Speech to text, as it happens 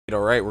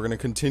Alright, we're going to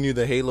continue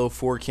the Halo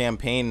 4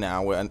 campaign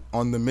now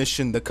on the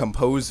mission The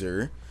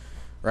Composer.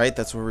 Right,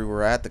 that's where we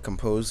were at, The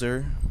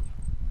Composer.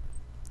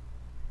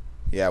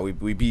 Yeah,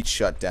 we beat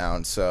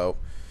Shutdown, so...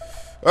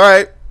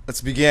 Alright,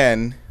 let's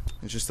begin.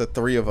 It's just the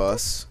three of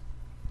us.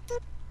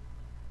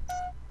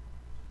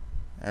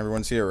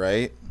 Everyone's here,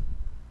 right?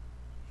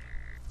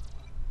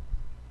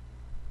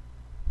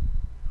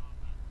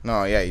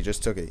 No, yeah, you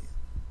just took it.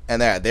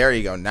 And there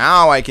you go.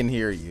 Now I can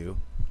hear you.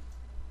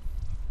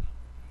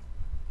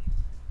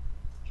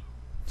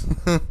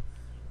 Ugh.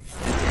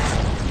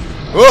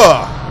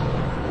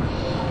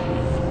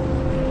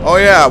 Oh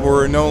yeah,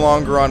 we're no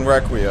longer on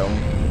Requiem.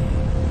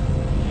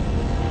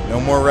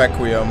 No more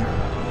Requiem.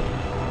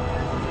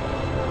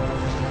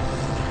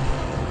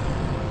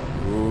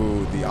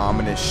 Ooh, the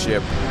ominous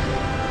ship.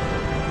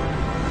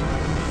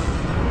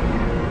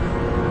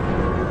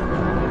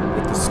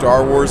 With the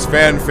Star Wars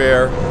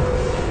fanfare.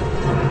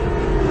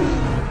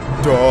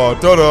 Da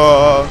da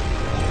da.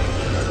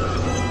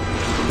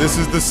 This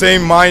is the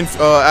same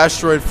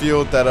asteroid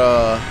field that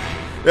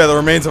yeah, the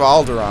remains of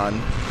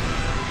Alderaan.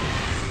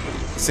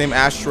 Same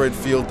asteroid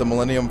field the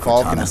Millennium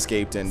Falcon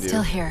escaped into.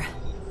 Still here.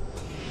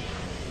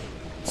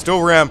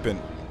 Still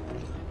rampant.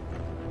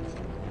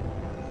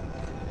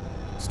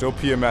 Still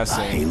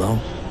PMSing. Halo?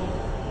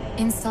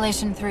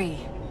 Installation 3.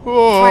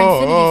 Where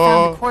Infinity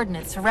found the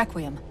coordinates to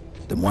Requiem.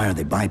 Then why are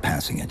they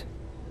bypassing it?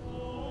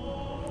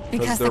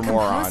 Because the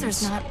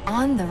Composer's not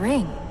on the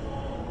ring.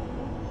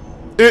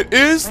 It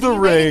is the ring. What are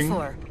you waiting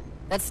for?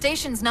 That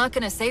station's not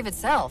gonna save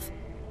itself.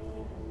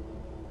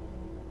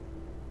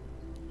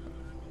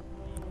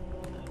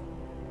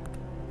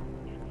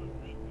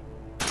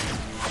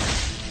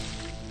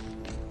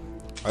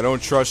 I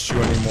don't trust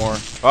you anymore.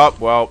 Oh,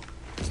 well.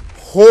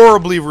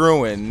 Horribly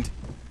ruined.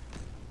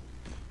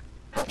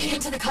 Get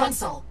into the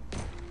console.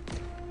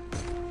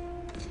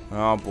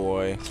 Oh,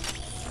 boy.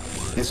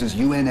 This is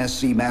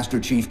UNSC Master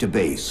Chief to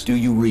base. Do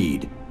you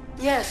read?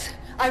 Yes,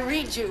 I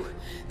read you.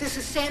 This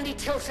is Sandy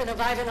Tilson of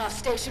Ivanov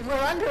Station. We're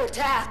under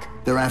attack.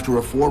 They're after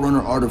a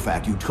Forerunner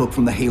artifact you took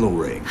from the Halo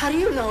ring. How do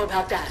you know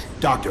about that?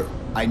 Doctor,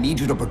 I need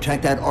you to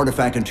protect that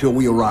artifact until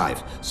we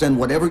arrive. Send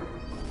whatever...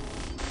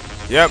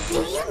 Yep.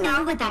 Do you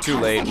know what that Too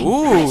late.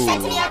 Ooh. Said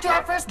Ooh. to me after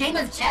our first game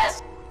of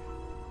chess?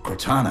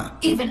 Cortana.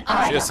 Even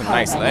I She has some don't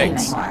nice call that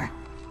legs. anymore.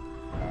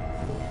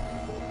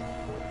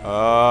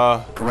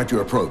 Correct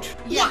your approach.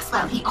 Yes,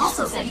 well, he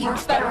also said he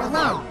works better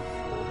alone.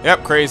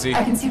 Yep, crazy.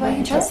 I can see why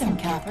you chose him,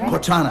 Catherine.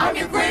 Cortana. I'm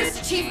your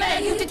greatest achievement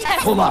and you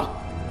detest Pull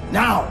up.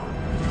 Now.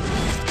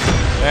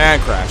 And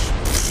crash.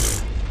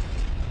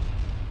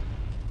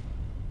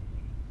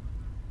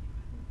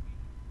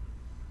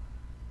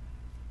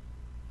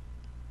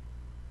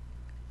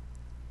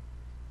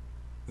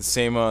 The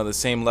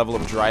same level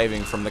of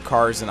driving from the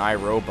cars in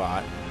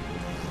iRobot.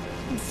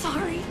 I'm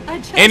sorry. I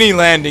just Any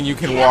landing you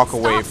can can't walk stop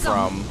away them.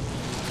 from.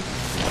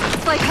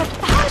 It's like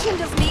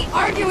 1,000 of me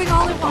arguing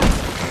all at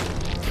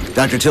once.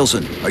 Dr.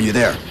 Tilson, are you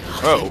there?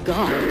 Oh.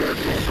 God.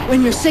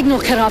 When your signal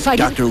cut off,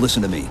 Doctor,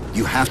 listen to me.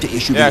 You have to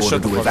issue Yeah, the order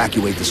shut the to fuck up.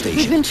 evacuate the We've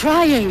station. been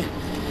trying.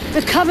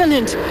 The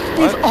Covenant.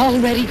 They've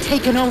already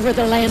taken over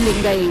the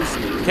landing bays.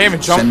 Can't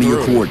even jump Send me through.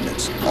 your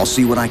coordinates. I'll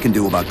see what I can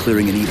do about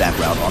clearing an evac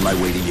route on my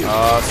way to you.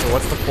 So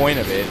what's the point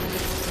of it?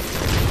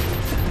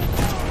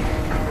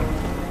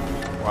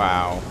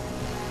 Wow.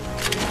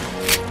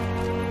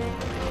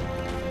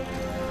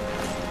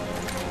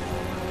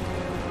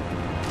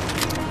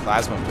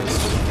 Plasma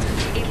pistol.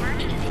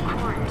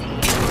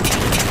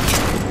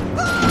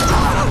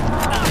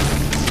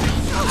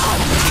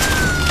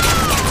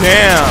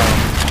 Damn!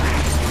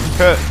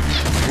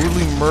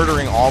 Brutally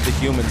murdering all the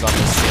humans on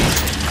this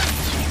station.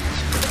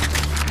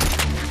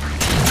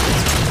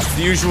 It's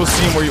the usual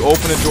scene where you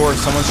open a door and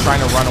someone's trying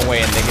to run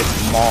away and they get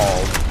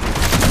mauled.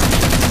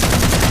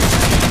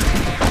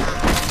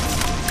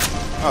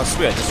 Oh,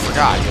 sweet, I just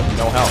forgot. You have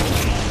no health.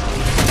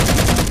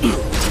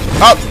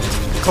 Oh!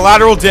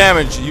 Collateral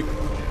damage.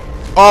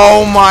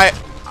 Oh my...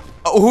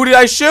 Who did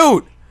I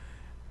shoot?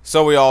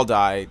 So we all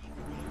died.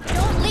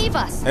 Don't leave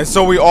us. And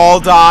so we all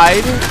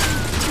died?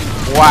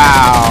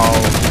 Wow.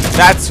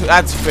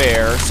 That's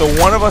fair. So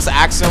one of us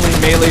accidentally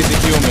melees a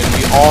human.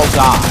 We all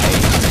die.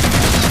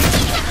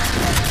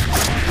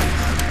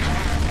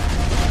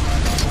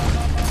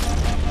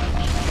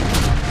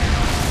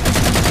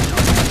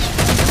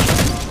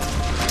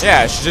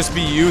 Yeah, it should just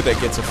be you that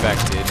gets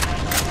affected.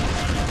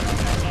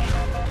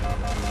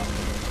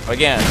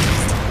 Again.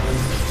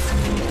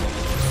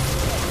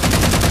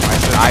 Why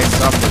should I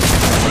suffer?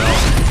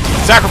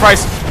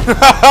 Sacrifice!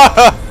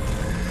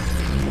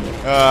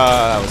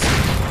 That was...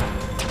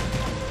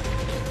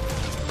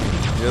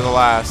 You're the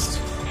last.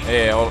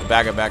 Hey, hold,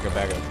 back up.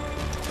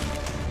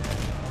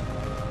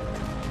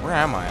 Where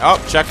am I? Oh,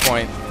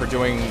 checkpoint for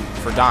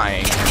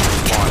dying.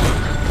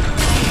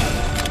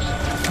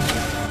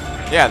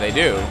 Yeah, they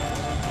do.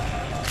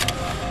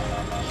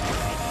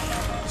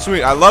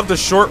 Sweet, I love the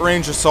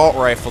short-range assault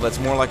rifle that's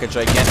more like a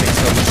gigantic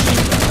submachine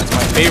gun. That's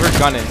my favorite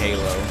gun in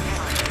Halo.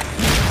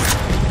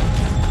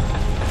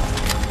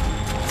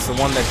 It's the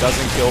one that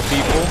doesn't kill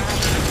people.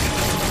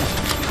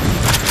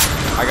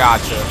 I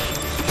gotcha.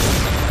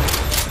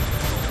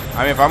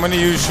 I mean, if I'm gonna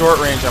use short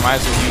range, I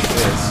might as well use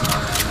this.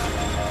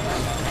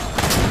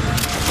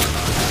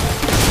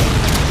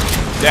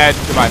 Dead.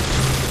 Goodbye.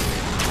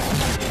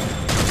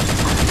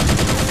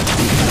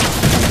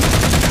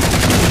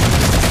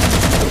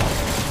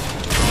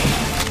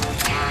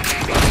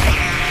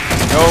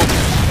 Nope.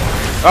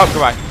 Oh,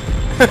 goodbye.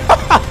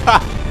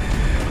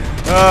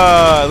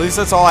 At least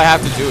that's all I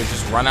have to do is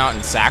just run out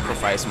and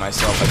sacrifice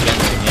myself again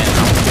and again.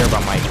 I don't care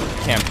about my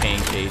campaign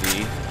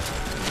KD.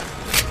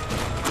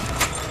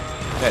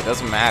 Yeah, it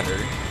doesn't matter.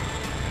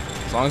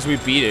 As long as we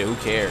beat it, who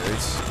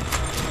cares?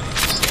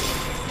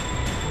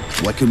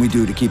 What can we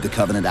do to keep the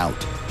Covenant out?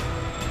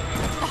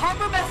 The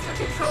Harbor Master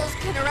Controls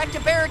can erect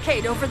a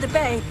barricade over the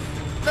bay,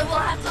 but we'll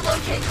have to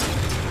locate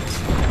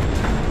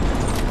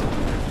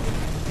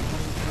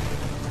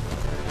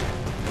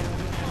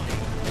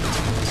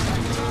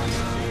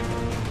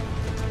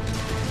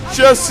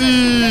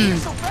Jesse!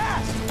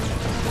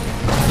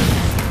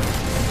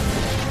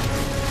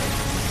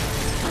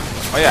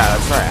 Oh yeah,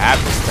 that's right, I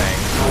have this thing.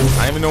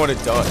 I don't even know what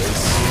it does.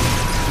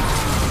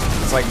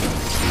 It's like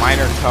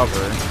minor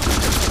cover.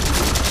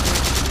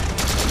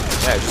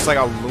 Yeah, just like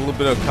a little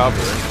bit of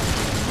cover.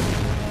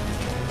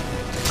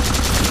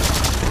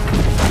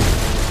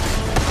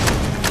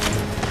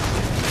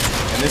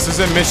 And this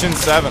isn't mission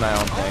 7, I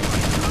don't think.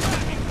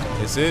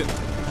 Is it?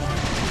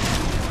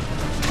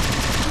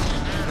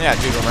 Yeah,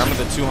 dude, remember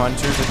the 2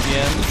 hunters at the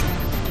end?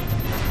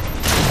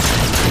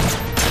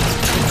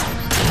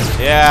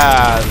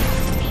 Yeah.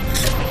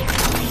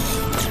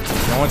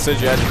 No one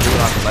said you had to do it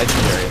on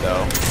Legendary,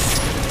 though.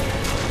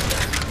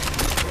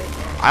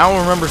 I don't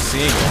remember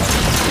seeing it.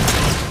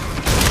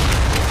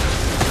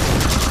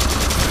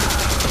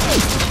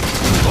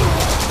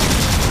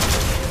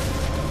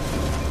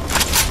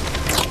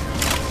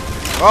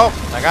 Oh,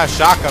 I got a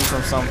shotgun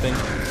from something.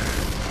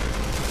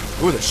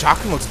 Ooh, the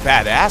shotgun looks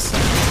badass.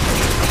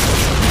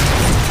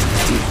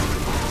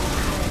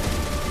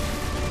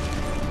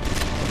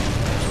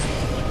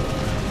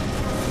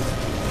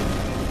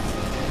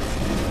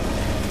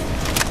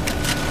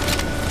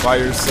 By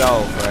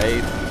yourself,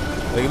 right?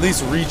 Like at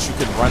least Reach you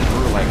could run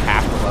through like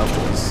half the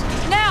levels.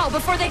 Now,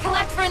 before they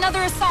collect for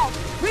another assault,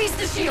 raise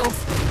the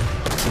shields.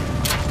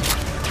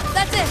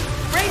 That's it.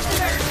 Raise the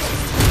barricade.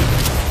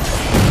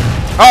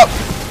 Oh!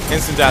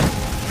 Instant death.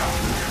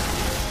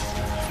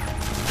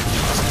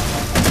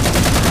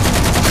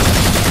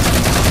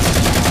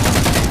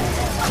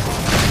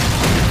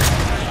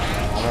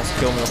 Almost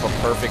killed me with a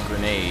perfect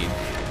grenade.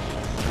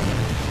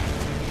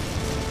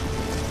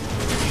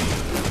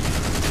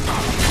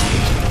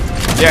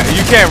 Yeah,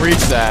 you can't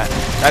reach that.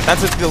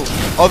 That's at the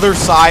other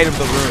side of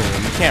the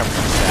room. You can't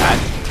reach that.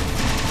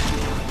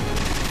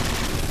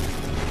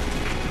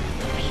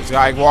 There's a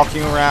guy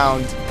walking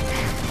around.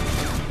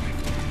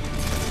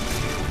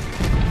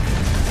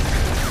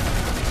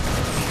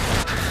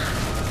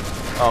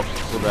 Oh,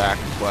 we're back.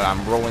 But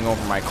I'm rolling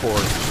over my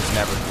cords, which is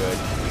never good.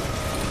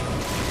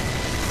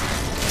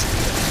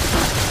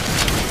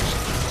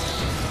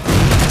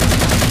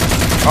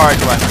 Alright,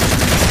 goodbye.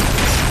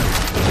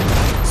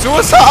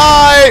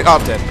 Suicide! Oh,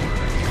 I'm dead.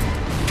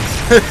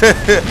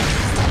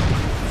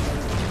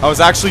 I was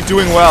actually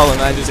doing well,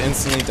 and I just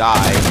instantly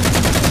died.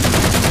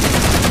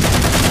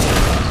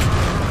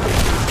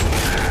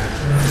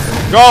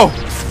 Go!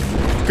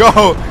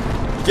 Go!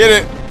 Get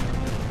it!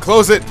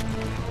 Close it!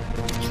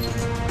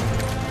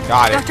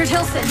 Got it. Dr.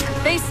 Tilson,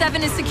 base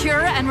 7 is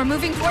secure, and we're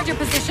moving toward your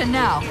position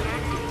now.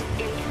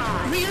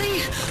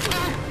 Really?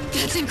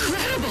 That's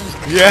incredible.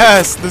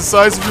 Yes! The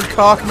size of your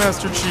cock,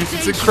 Master Chief.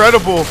 It's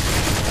incredible.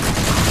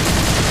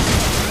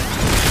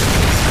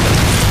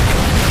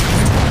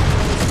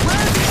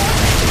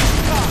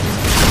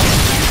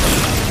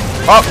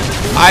 Oh,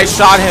 I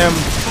shot him.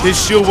 His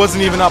shield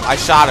wasn't even up. I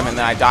shot him and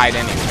then I died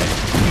anyway.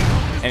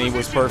 And he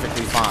was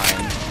perfectly fine.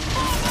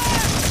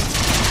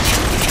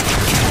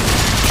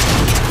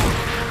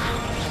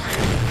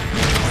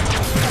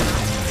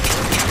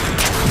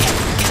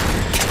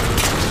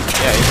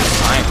 Yeah, he's a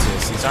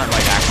scientist. These aren't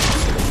like actual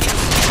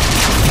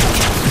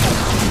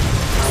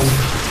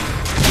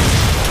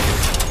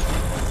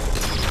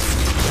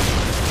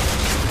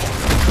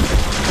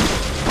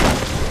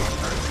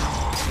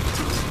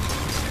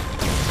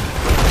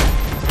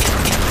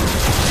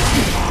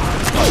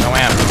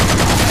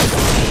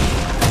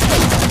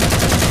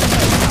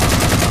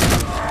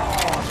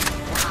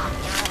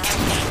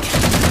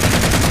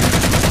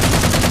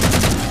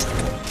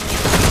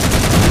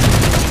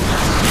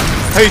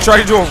Hey,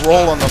 try to do a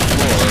roll on the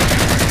floor.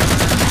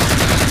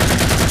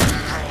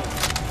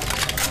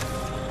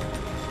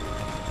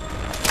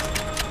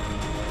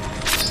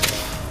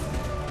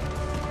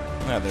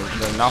 Yeah,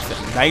 they're nothing.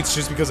 Knights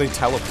just because they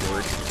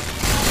teleport.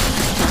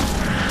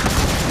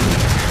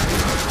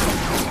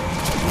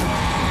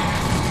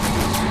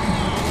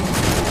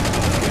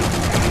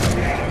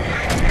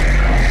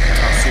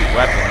 Oh, sweet,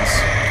 weapons.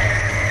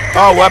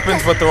 Oh,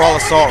 weapons, but they're all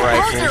assault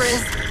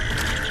rifles.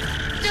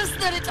 just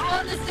that it's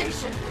on the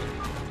station.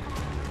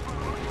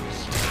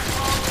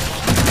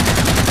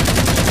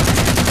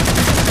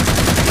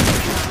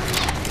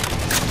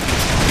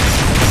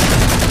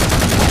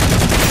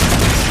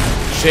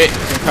 shit,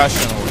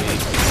 concussion elite.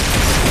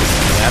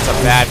 Yeah, that's a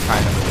bad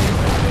kind of elite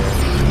right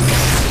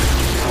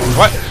there.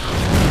 What?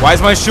 Why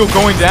is my shield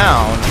going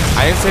down?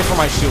 I didn't say for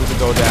my shield to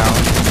go down.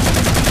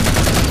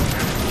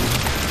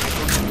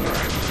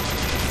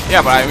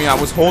 Yeah, but I mean, I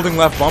was holding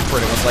left bumper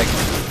and it was like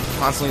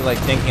constantly like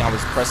thinking I was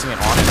pressing it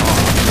on and off.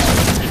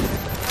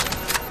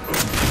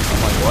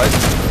 I'm like, what?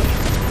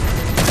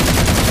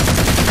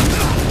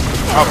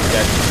 Oh,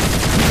 dead.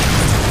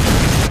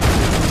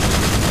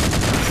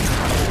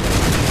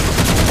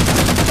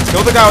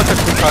 Kill the guy with the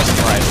concussion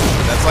rifle.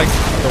 That's like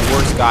the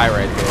worst guy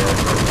right there.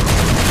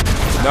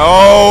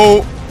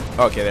 No!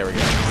 Okay, there we go.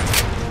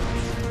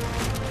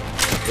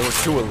 There were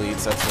 2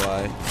 elites, that's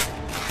why.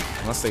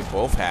 Unless they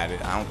both had it.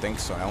 I don't think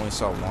so. I only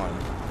saw one.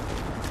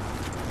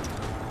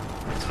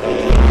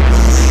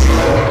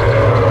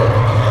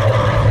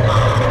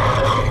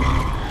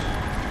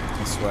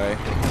 This way.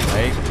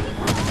 Right?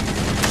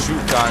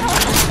 Shoot gun.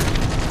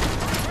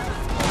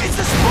 It's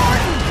a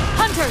Spartan!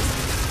 Hunters!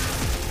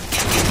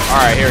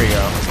 Alright, here we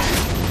go.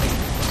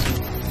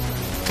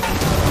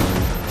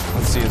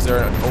 Let's see, is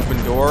there an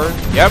open door?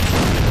 Yep.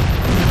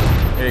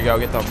 Here you go,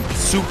 get the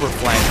super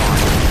flank on.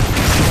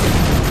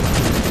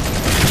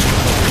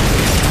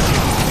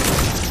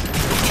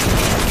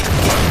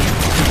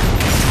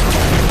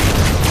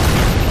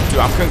 Dude,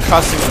 I'm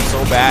concussing him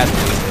so badly.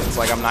 It's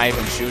like I'm not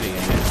even shooting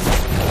him.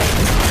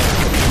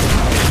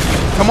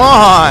 Come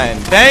on!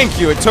 Thank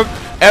you! It took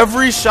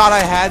every shot I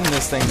had in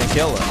this thing to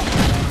kill him.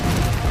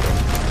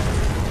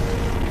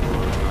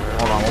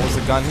 Hold on, what was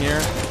the gun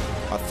here?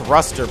 A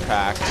thruster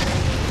pack.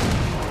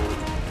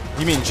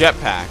 You mean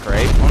jetpack,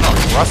 right? Oh no,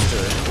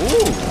 thruster.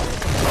 Ooh.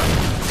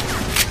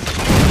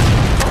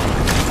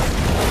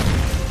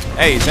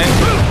 Hey, he's in.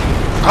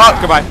 Oh,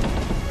 goodbye.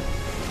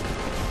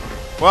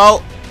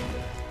 Well,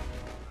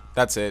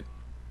 that's it.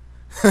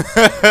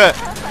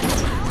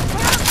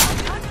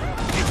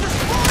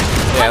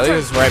 Yeah, leave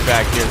us right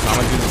back here, so I'm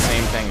gonna do the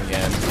same thing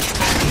again.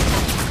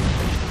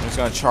 I'm just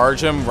gonna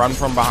charge him, run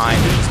from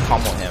behind, and just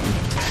pummel him.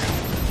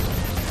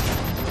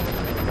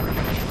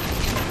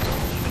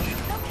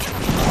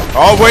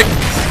 Oh, wait!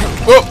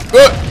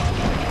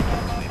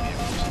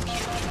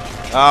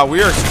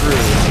 We are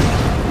screwed.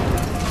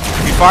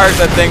 If he fires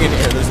that thing in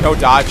here, there's no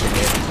dodging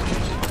it.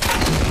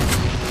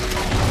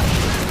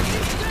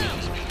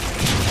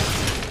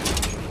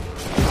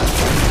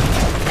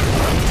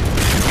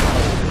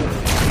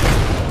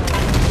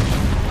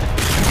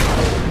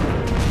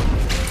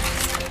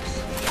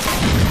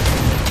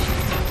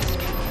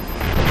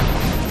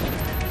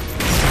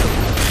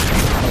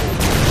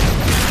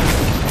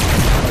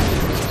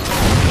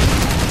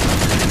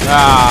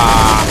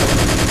 At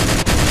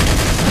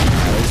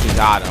least we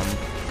got him.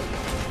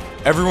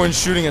 Everyone's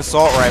shooting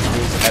assault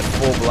rifles at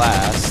full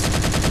blast.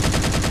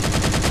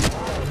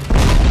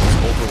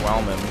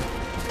 Overwhelm him.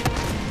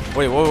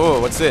 Wait, whoa,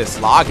 what's this?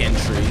 Log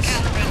entries.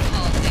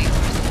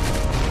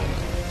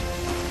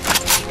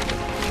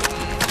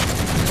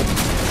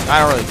 I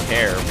don't really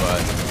care,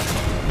 but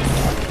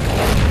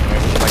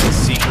maybe it's like a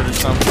secret or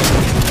something.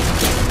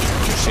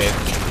 Shit.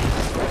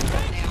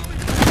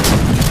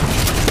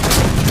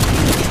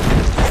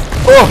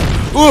 Oh!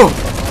 Ooh!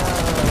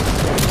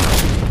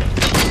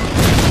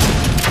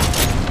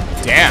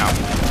 Damn.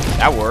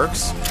 That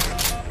works.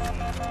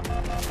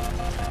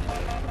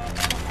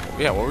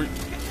 Yeah, what were...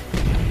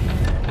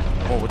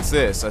 Oh, what's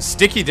this? A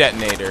sticky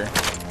detonator.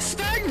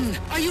 Spartan,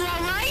 are you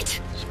all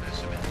right?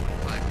 Specimen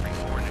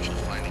 534 initial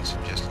findings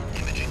suggest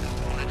imaging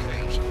component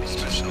fails.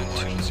 Specimen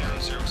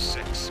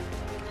 2006.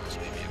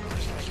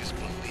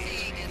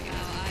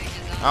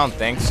 I don't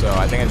think so.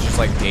 I think it's just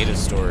like data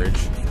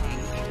storage.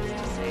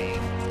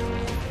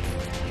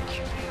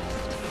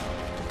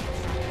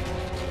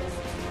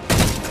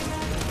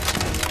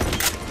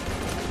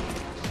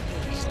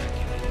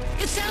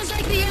 It sounds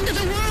like the end of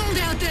the world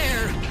out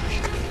there.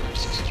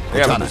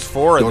 Yeah, but there's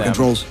 4 of Door them.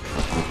 controls.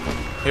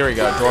 Here we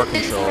go, door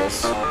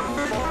controls.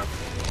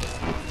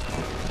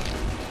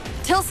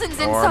 Tilson's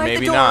Or inside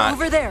maybe the door not.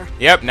 over there.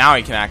 Yep, now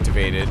he can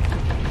activate it.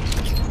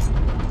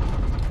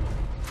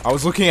 I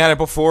was looking at it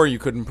before, you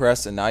couldn't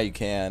press it, now you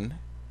can.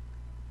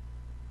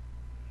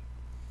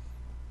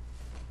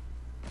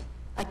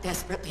 I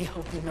desperately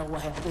hope you know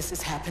why all this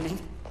is happening.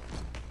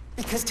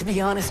 Because to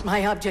be honest,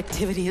 my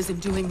objectivity isn't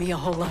doing me a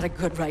whole lot of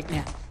good right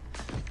now.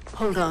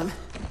 Hold on.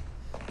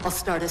 I'll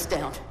start us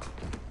down.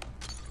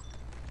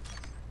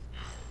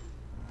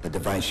 The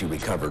device you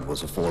recovered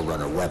was a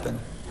Forerunner weapon.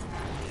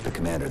 The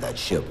commander of that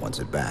ship wants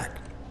it back.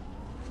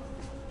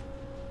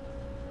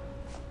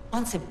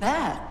 Wants it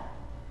back?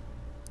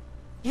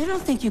 You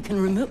don't think you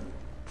can remove...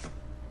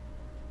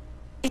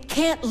 It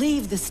can't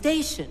leave the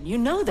station. You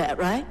know that,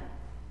 right?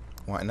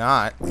 Why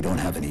not? We don't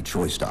have any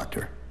choice,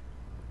 Doctor.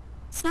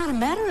 It's not a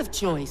matter of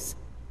choice.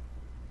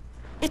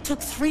 It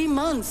took 3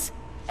 months.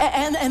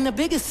 And the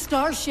biggest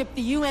starship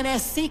the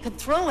UNSC could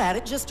throw at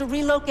it just to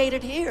relocate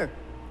it here.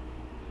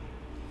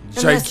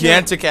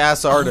 Gigantic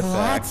ass A lot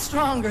artifact.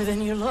 stronger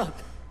than you look.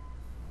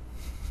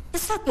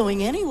 It's not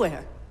going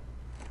anywhere.